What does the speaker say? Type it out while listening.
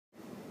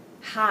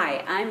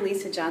Hi, I'm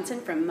Lisa Johnson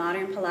from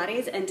Modern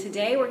Pilates, and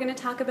today we're going to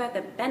talk about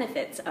the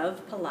benefits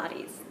of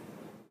Pilates.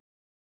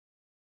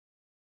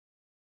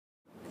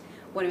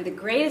 One of the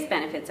greatest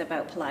benefits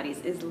about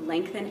Pilates is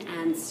lengthen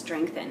and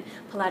strengthen.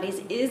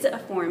 Pilates is a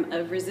form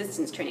of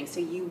resistance training, so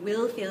you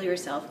will feel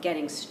yourself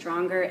getting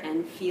stronger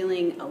and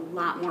feeling a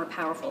lot more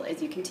powerful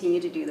as you continue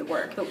to do the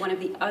work. But one of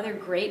the other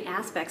great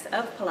aspects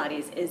of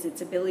Pilates is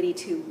its ability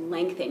to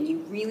lengthen. You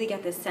really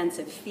get this sense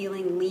of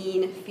feeling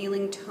lean,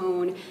 feeling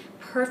tone,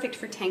 perfect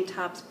for tank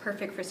tops,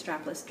 perfect for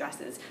strapless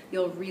dresses.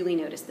 You'll really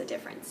notice the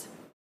difference.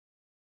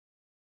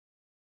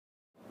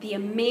 The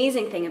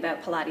amazing thing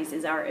about Pilates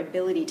is our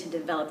ability to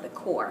develop the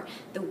core.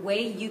 The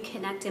way you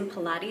connect in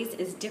Pilates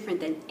is different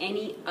than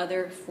any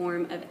other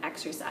form of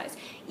exercise.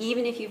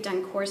 Even if you've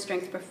done core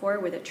strength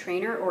before with a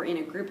trainer or in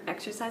a group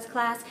exercise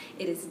class,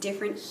 it is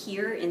different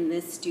here in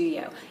this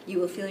studio. You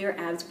will feel your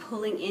abs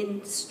pulling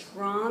in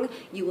strong.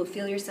 You will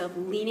feel yourself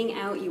leaning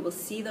out. You will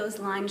see those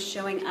lines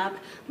showing up.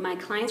 My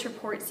clients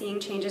report seeing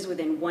changes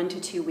within 1 to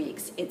 2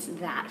 weeks. It's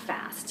that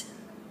fast.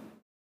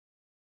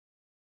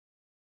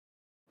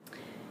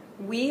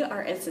 We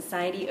are a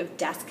society of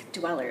desk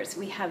dwellers.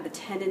 We have the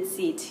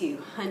tendency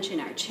to hunch in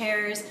our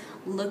chairs,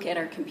 look at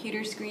our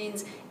computer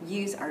screens,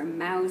 use our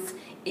mouse.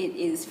 It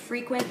is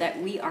frequent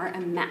that we are a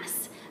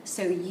mess.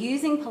 So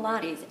using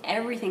Pilates,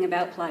 everything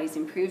about Pilates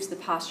improves the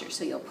posture.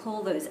 So you'll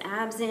pull those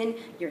abs in,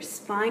 your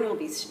spine will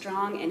be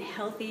strong and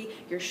healthy,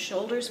 your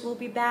shoulders will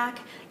be back.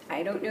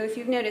 I don't know if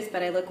you've noticed,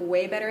 but I look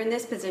way better in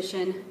this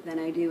position than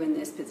I do in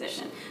this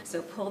position.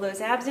 So pull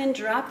those abs in,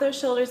 drop those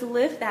shoulders,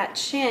 lift that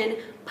chin.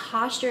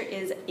 Posture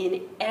is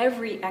in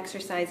every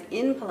exercise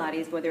in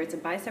Pilates, whether it's a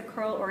bicep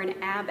curl or an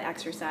ab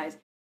exercise.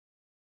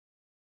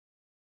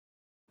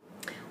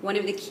 One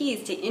of the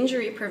keys to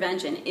injury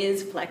prevention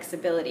is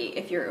flexibility.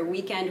 If you're a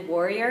weekend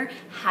warrior,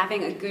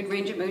 having a good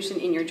range of motion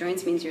in your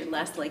joints means you're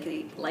less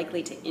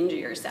likely to injure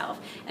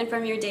yourself. And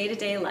from your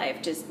day-to-day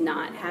life, just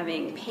not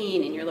having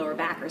pain in your lower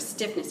back or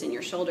stiffness in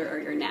your shoulder or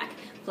your neck.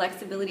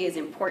 Flexibility is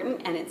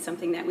important, and it's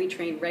something that we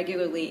train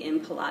regularly in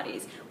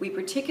Pilates. We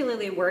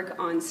particularly work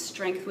on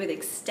strength with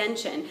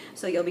extension,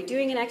 so you'll be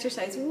doing an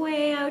exercise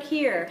way out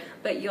here,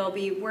 but you'll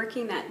be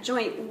working that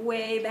joint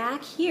way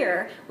back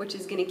here, which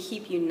is going to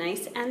keep you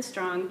nice and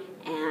strong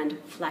and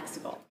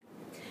flexible.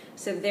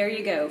 So there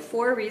you go,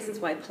 4 reasons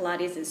why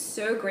Pilates is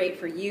so great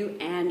for you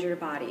and your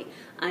body.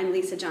 I'm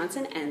Lisa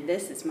Johnson, and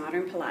this is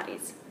Modern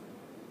Pilates.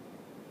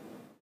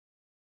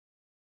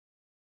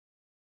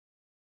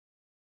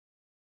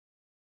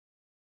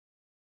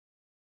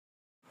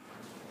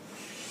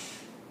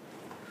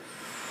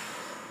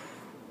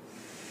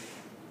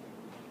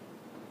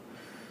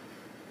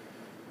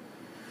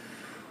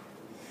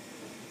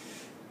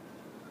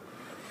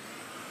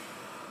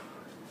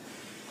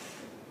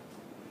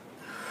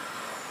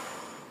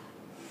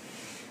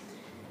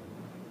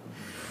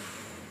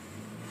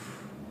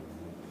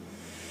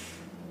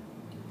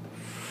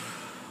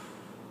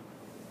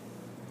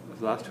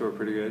 The last two were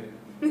pretty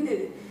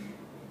good.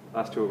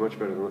 Last two were much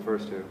better than the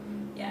first two.